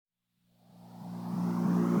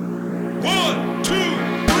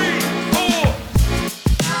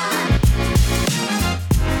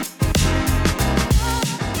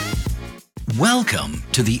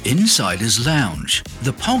to the Insider's Lounge,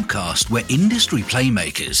 the podcast where industry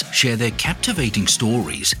playmakers share their captivating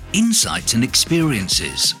stories, insights, and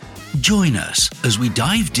experiences. Join us as we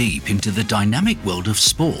dive deep into the dynamic world of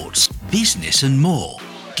sports, business, and more,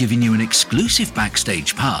 giving you an exclusive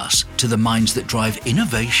backstage pass to the minds that drive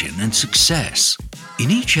innovation and success.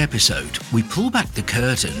 In each episode, we pull back the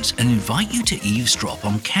curtains and invite you to eavesdrop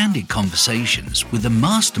on candid conversations with the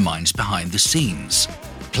masterminds behind the scenes.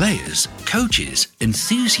 Players, coaches,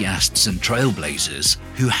 enthusiasts, and trailblazers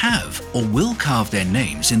who have or will carve their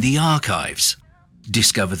names in the archives.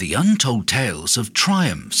 Discover the untold tales of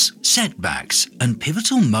triumphs, setbacks, and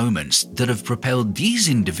pivotal moments that have propelled these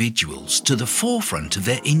individuals to the forefront of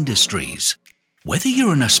their industries. Whether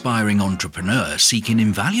you're an aspiring entrepreneur seeking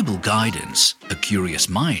invaluable guidance, a curious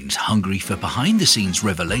mind hungry for behind-the-scenes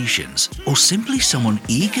revelations, or simply someone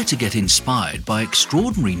eager to get inspired by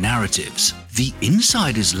extraordinary narratives, the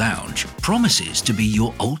Insider's Lounge promises to be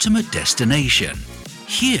your ultimate destination.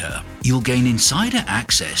 Here, you'll gain insider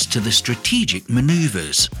access to the strategic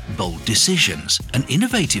maneuvers, bold decisions, and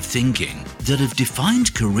innovative thinking that have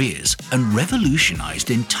defined careers and revolutionized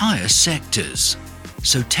entire sectors.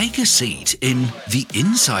 So take a seat in the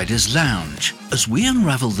Insider's Lounge as we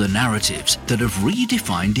unravel the narratives that have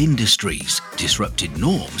redefined industries, disrupted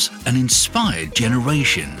norms, and inspired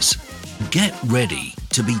generations. Get ready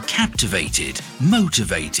to be captivated,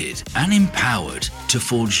 motivated, and empowered to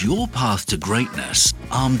forge your path to greatness,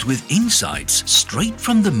 armed with insights straight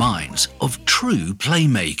from the minds of true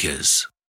playmakers.